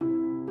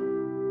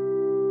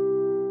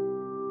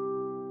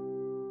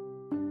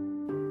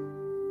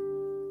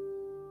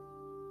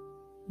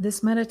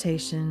This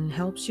meditation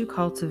helps you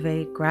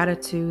cultivate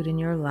gratitude in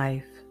your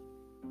life.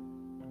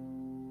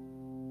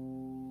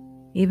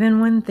 Even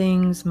when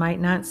things might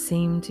not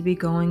seem to be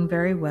going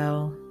very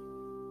well,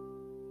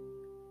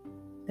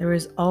 there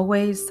is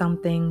always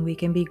something we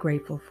can be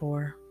grateful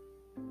for.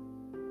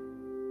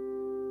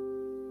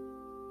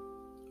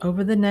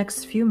 Over the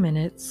next few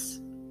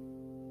minutes,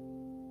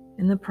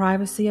 in the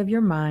privacy of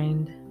your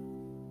mind,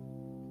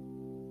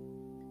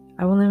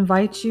 I will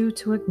invite you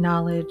to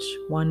acknowledge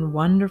one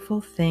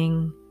wonderful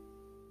thing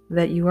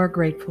that you are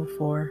grateful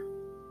for.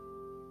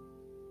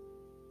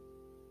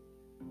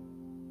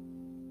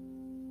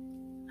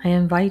 I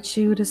invite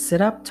you to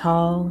sit up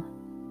tall,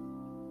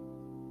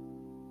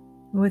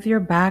 with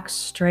your back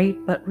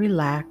straight but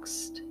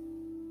relaxed,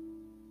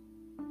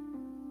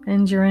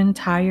 and your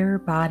entire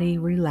body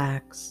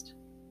relaxed.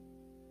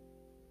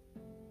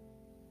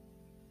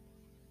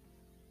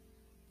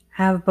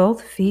 Have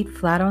both feet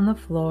flat on the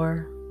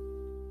floor,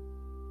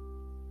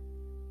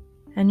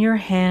 and your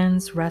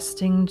hands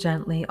resting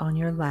gently on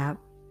your lap.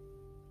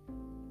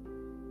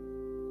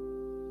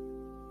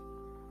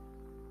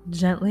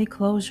 Gently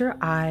close your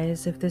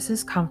eyes if this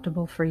is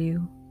comfortable for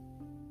you.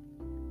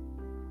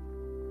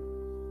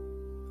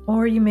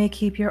 Or you may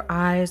keep your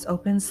eyes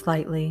open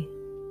slightly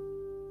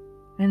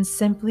and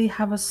simply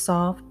have a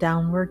soft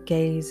downward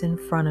gaze in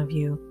front of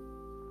you.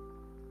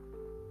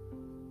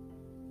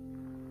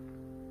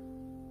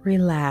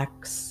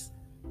 Relax.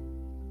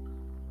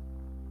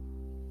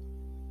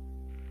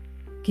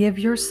 Give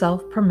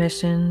yourself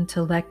permission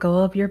to let go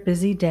of your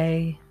busy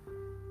day,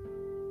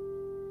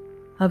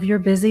 of your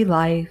busy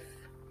life,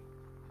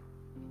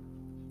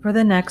 for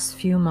the next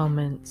few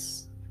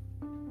moments.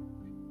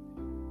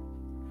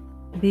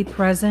 Be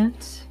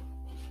present,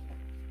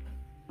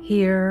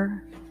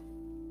 here,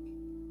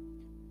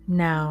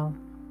 now.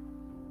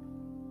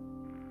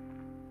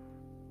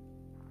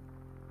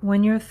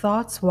 When your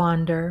thoughts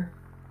wander,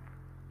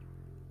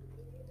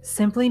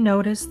 simply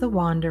notice the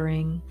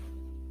wandering,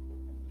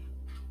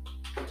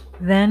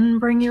 then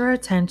bring your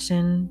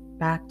attention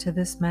back to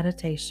this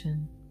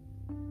meditation.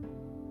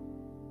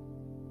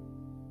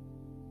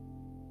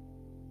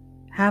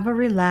 Have a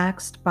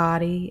relaxed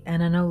body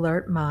and an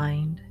alert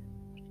mind.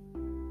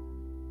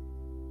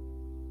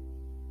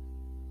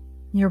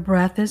 Your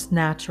breath is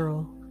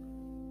natural,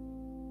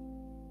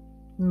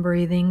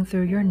 breathing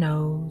through your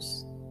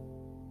nose.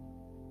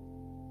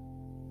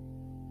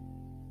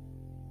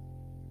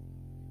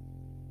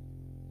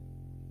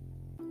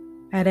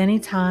 At any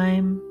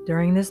time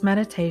during this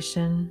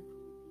meditation,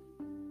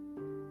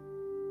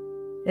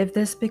 if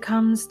this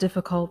becomes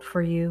difficult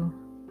for you,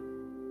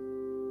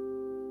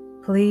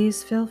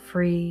 please feel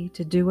free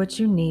to do what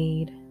you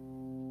need,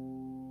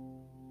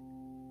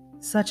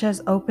 such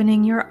as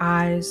opening your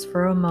eyes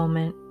for a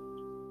moment,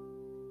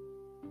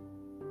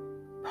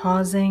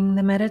 pausing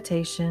the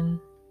meditation,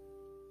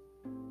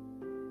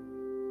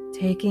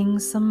 taking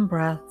some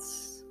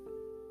breaths,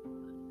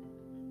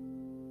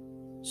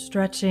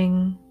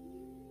 stretching,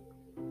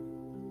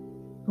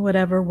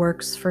 whatever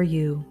works for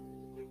you.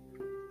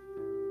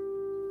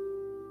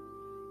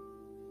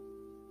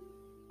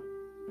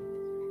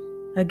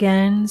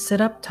 Again, sit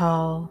up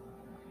tall,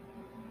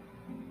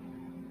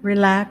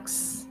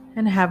 relax,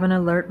 and have an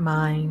alert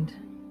mind.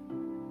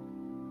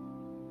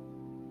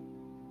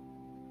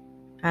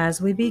 As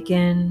we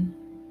begin,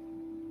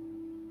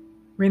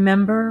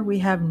 remember we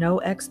have no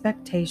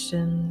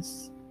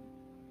expectations,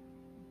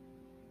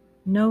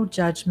 no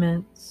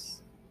judgments,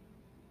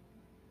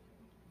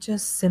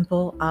 just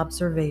simple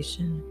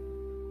observation.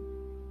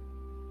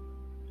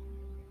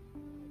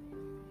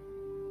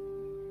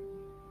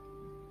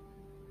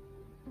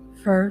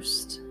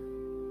 First,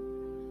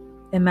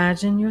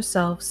 imagine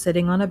yourself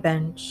sitting on a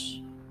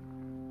bench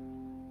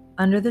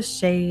under the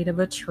shade of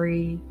a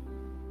tree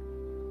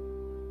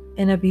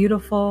in a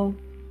beautiful,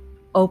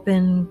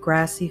 open,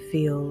 grassy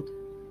field.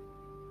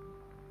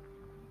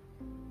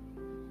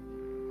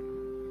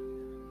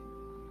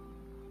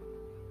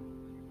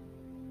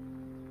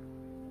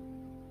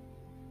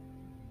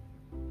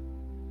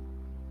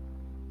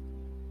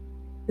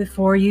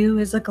 Before you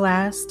is a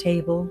glass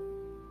table,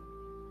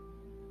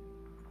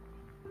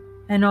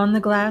 and on the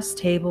glass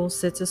table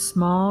sits a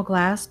small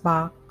glass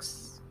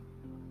box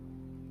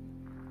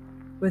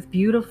with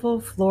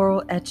beautiful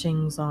floral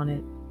etchings on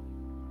it.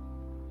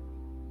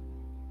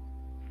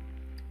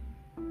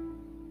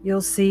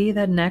 You'll see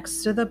that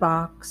next to the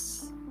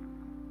box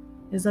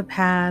is a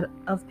pad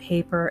of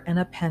paper and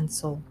a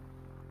pencil.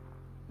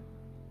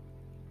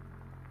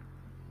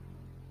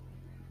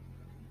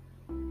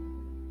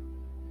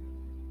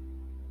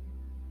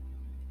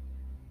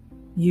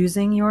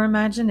 Using your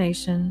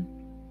imagination,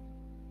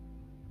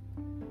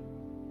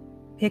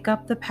 pick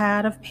up the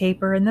pad of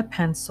paper and the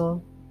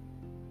pencil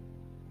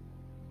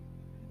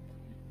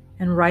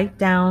and write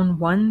down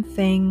one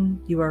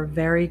thing you are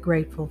very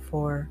grateful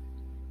for.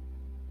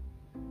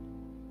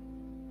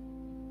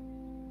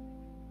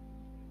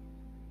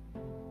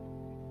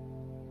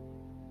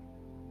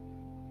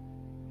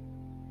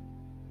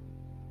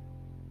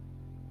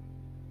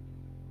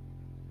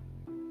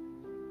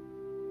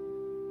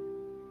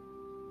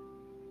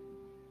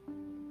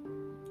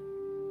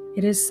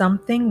 It is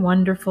something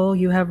wonderful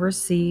you have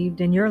received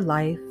in your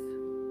life.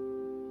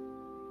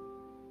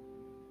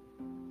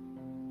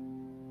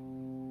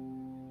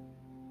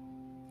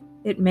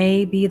 It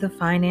may be the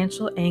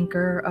financial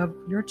anchor of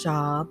your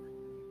job,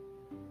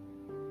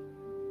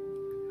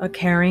 a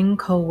caring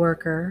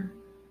coworker,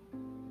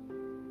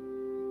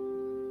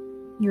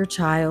 your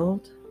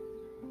child,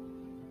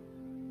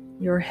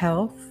 your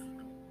health,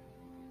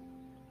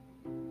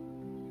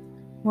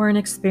 or an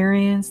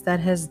experience that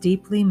has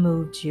deeply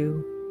moved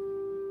you.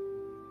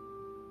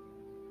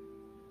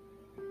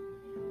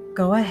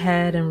 Go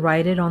ahead and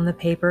write it on the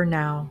paper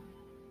now.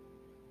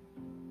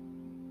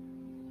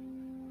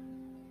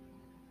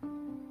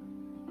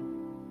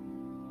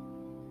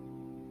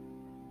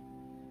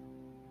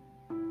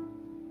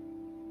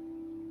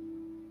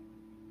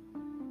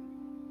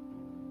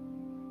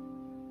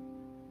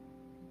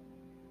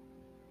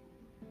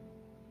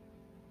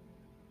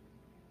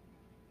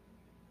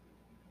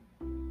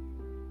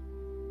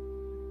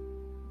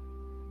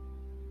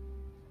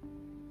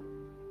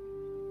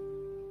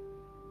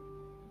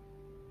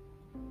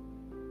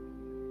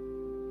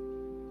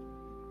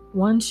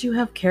 Once you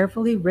have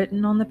carefully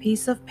written on the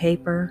piece of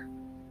paper,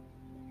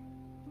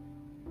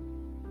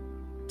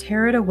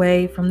 tear it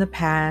away from the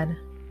pad,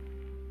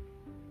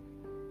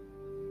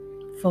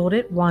 fold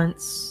it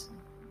once,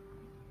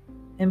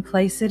 and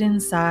place it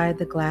inside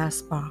the glass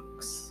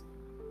box.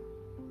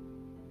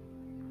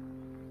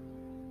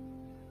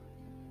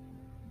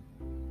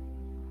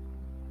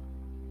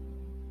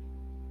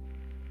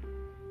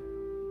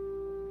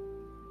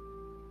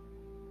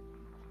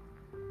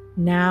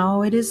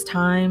 Now it is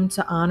time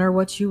to honor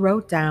what you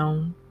wrote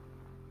down.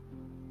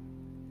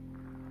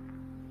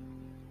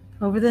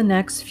 Over the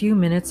next few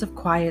minutes of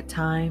quiet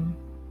time,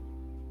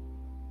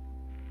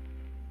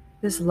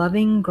 this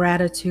loving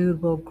gratitude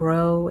will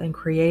grow and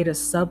create a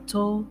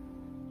subtle,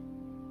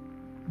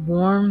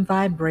 warm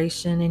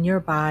vibration in your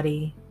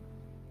body.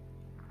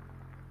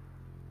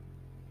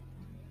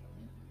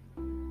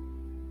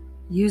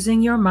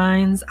 Using your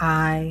mind's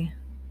eye,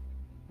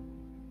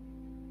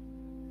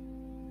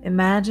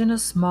 imagine a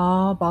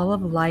small ball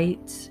of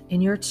light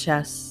in your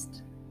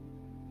chest,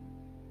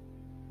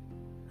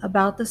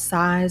 about the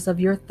size of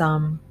your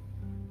thumb.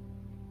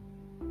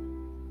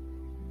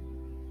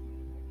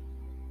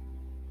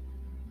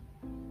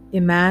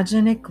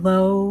 Imagine it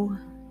glow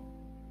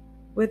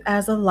with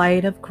as a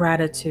light of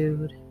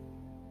gratitude.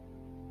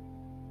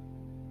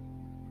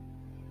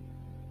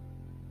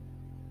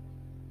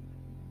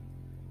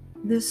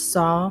 This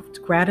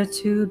soft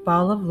gratitude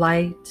ball of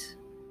light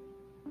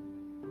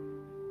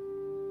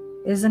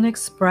is an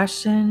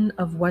expression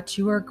of what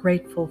you are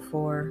grateful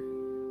for.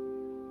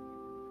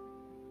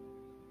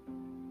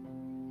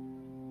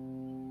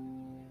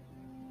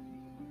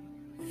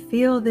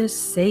 Feel this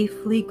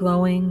safely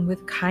glowing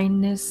with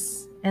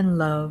kindness and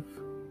love.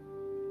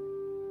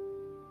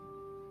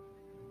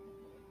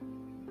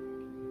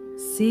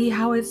 See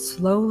how it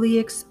slowly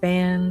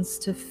expands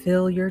to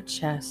fill your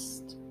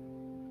chest.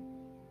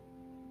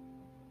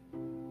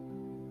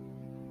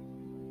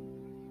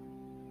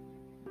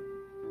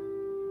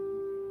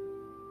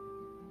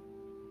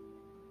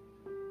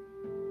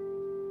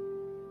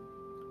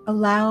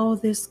 Allow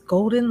this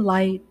golden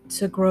light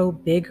to grow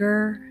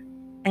bigger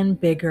and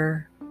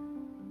bigger,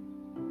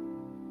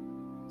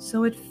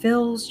 so it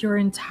fills your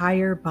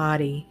entire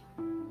body.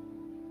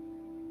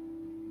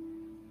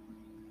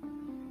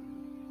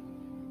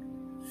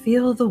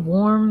 Feel the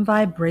warm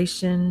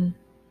vibration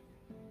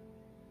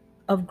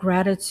of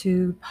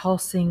gratitude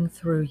pulsing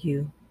through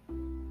you.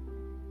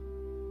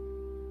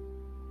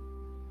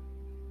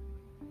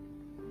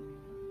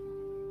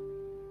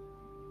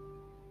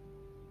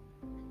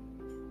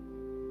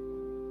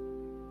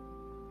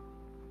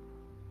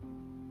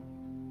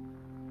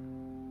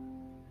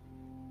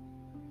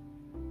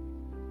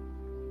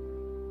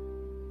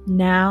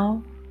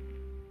 Now,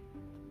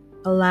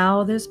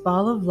 allow this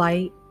ball of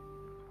light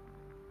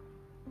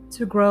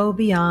to grow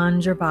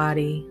beyond your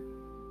body.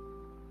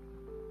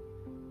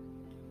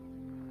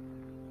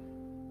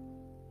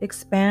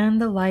 Expand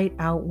the light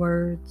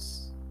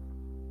outwards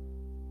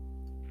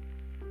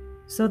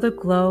so the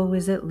glow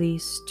is at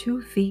least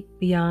 2 feet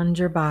beyond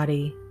your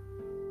body.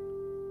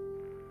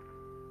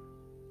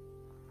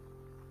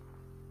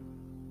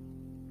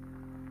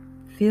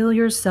 Feel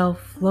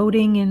yourself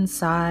floating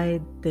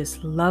inside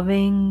this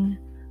loving,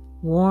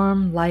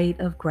 warm light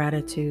of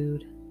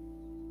gratitude.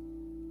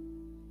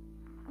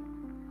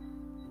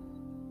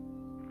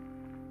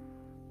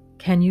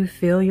 Can you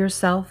feel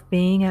yourself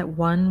being at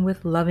one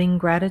with loving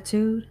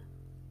gratitude?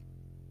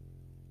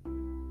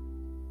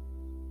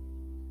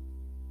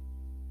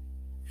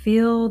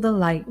 Feel the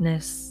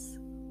lightness.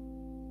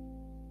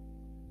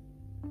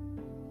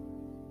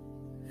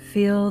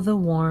 Feel the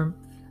warmth.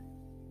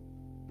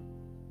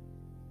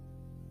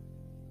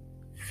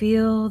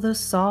 Feel the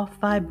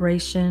soft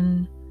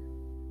vibration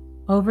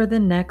over the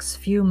next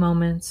few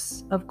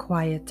moments of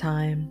quiet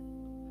time.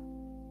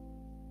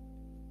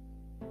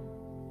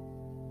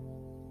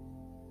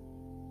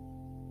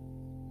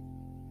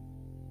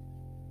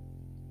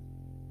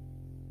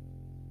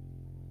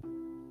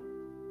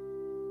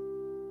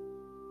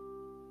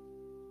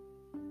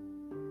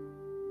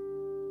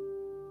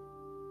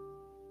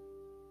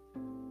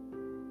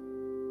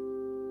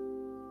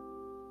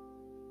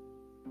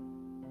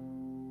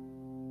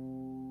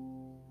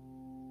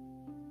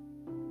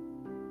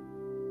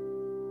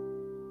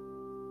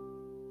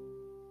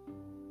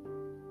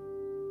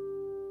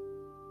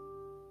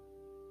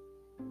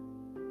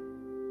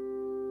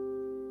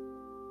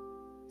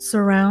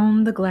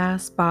 Surround the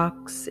glass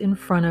box in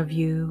front of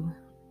you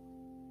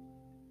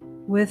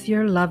with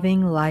your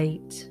loving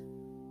light.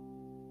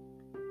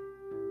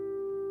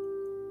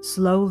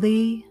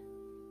 Slowly,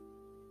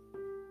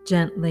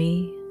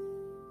 gently,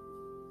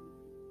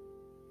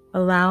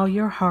 allow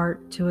your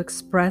heart to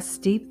express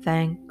deep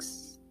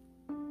thanks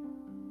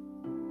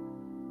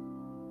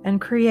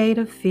and create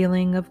a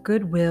feeling of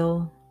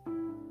goodwill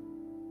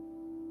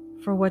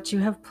for what you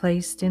have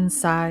placed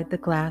inside the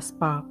glass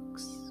box.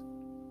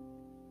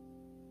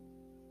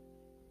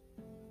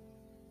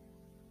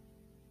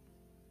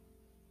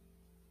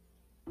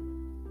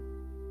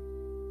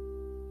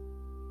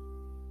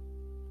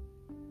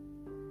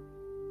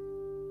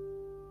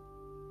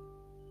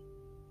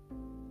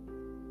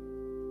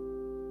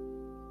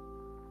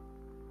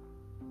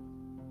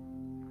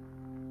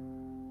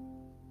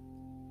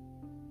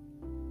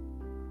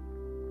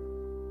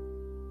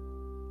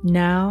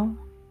 Now,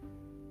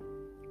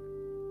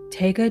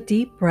 take a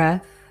deep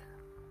breath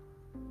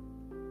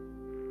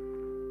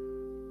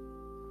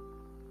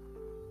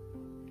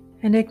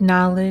and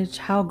acknowledge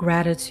how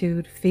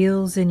gratitude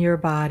feels in your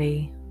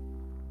body.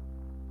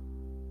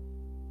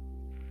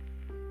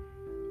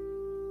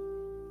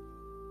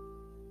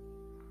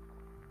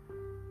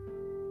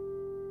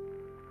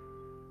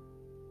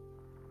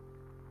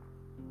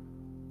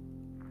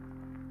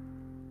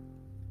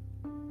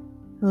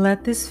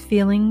 Let this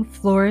feeling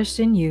flourish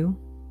in you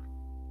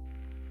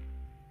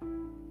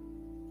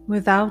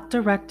without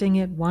directing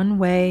it one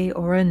way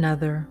or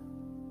another.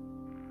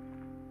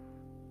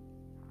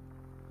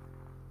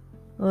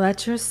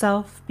 Let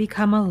yourself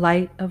become a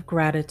light of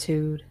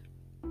gratitude.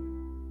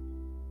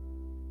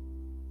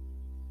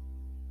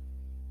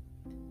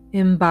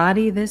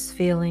 Embody this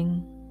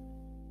feeling.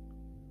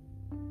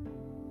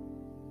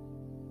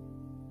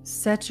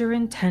 Set your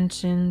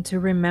intention to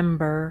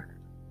remember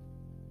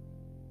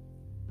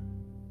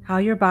how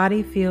your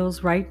body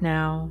feels right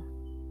now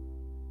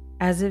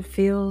as it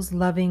feels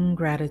loving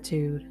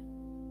gratitude.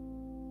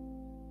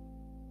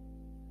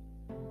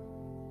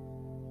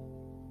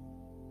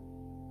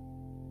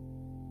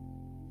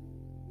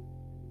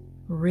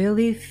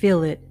 Really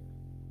feel it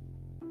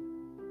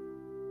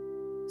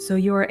so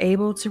you are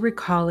able to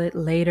recall it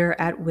later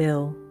at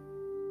will.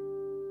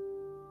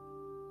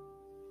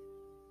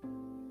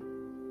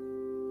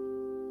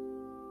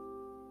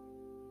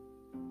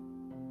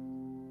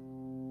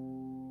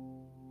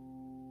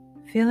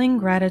 Feeling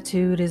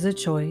gratitude is a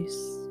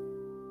choice.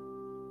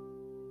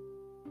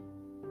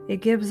 It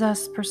gives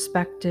us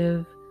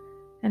perspective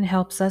and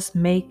helps us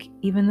make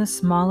even the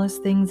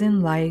smallest things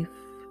in life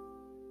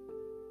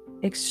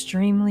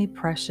extremely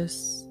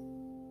precious.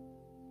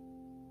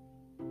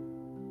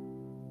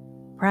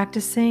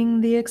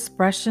 Practicing the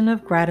expression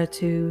of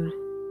gratitude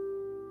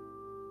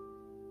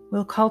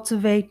will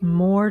cultivate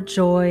more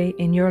joy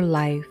in your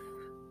life.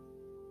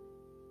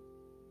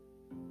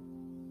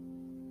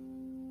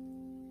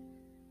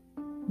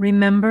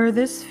 Remember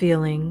this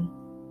feeling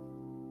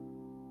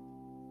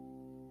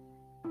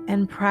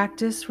and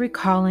practice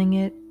recalling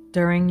it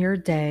during your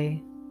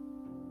day.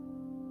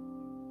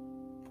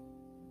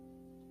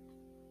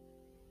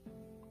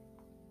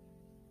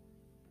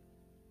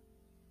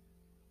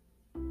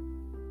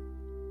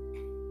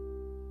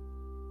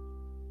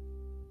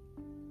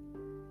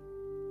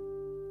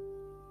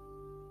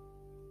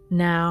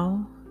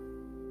 Now,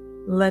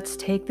 let's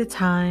take the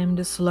time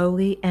to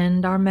slowly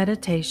end our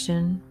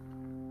meditation.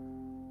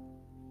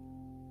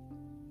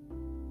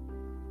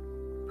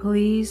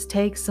 Please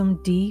take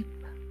some deep,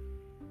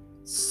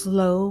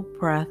 slow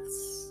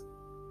breaths.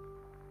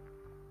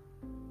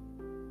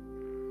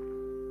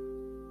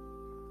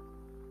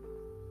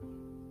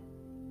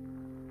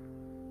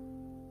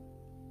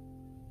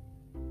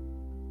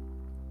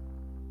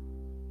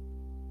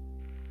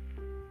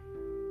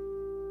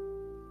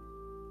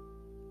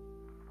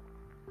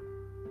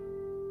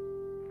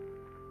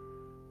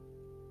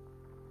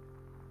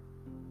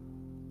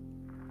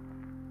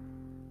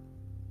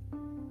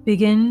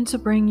 Begin to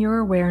bring your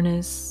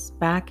awareness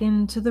back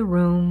into the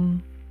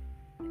room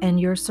and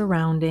your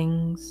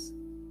surroundings.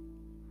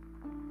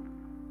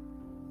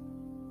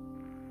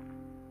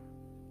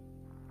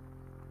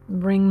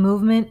 Bring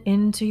movement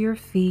into your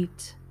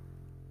feet,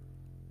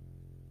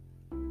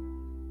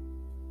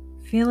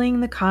 feeling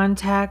the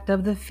contact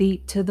of the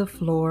feet to the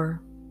floor.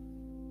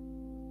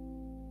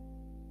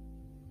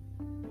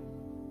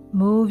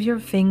 Move your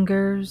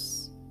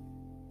fingers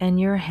and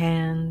your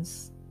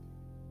hands.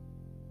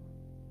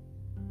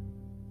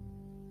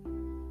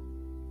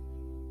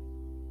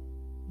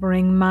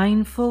 Bring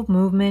mindful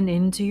movement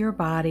into your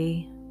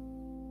body.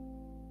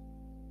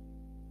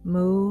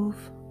 Move,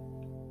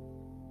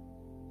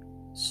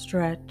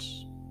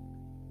 stretch.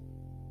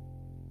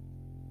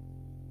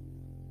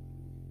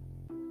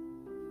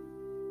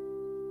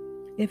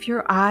 If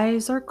your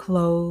eyes are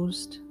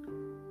closed,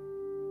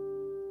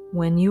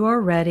 when you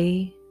are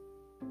ready,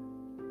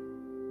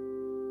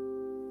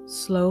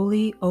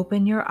 slowly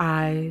open your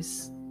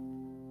eyes.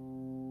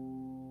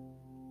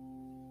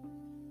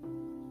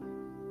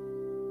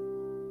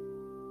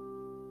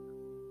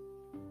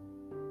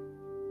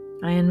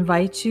 I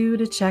invite you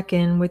to check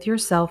in with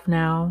yourself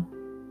now.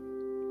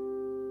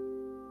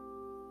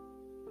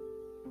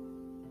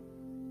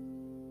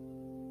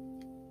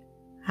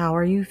 How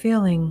are you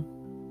feeling?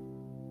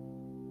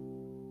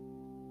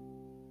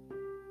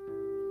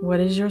 What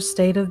is your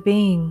state of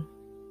being?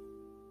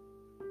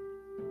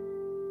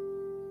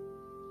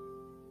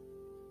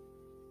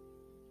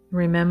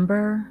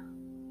 Remember,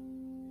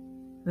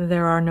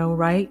 there are no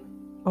right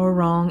or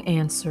wrong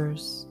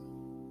answers.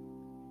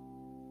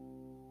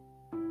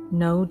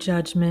 No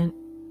judgment.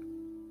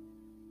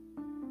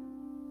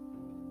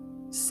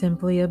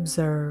 Simply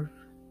observe.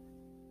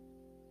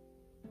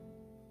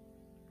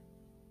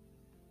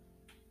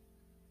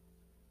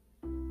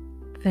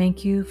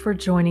 Thank you for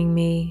joining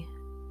me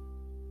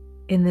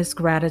in this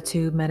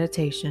gratitude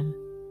meditation.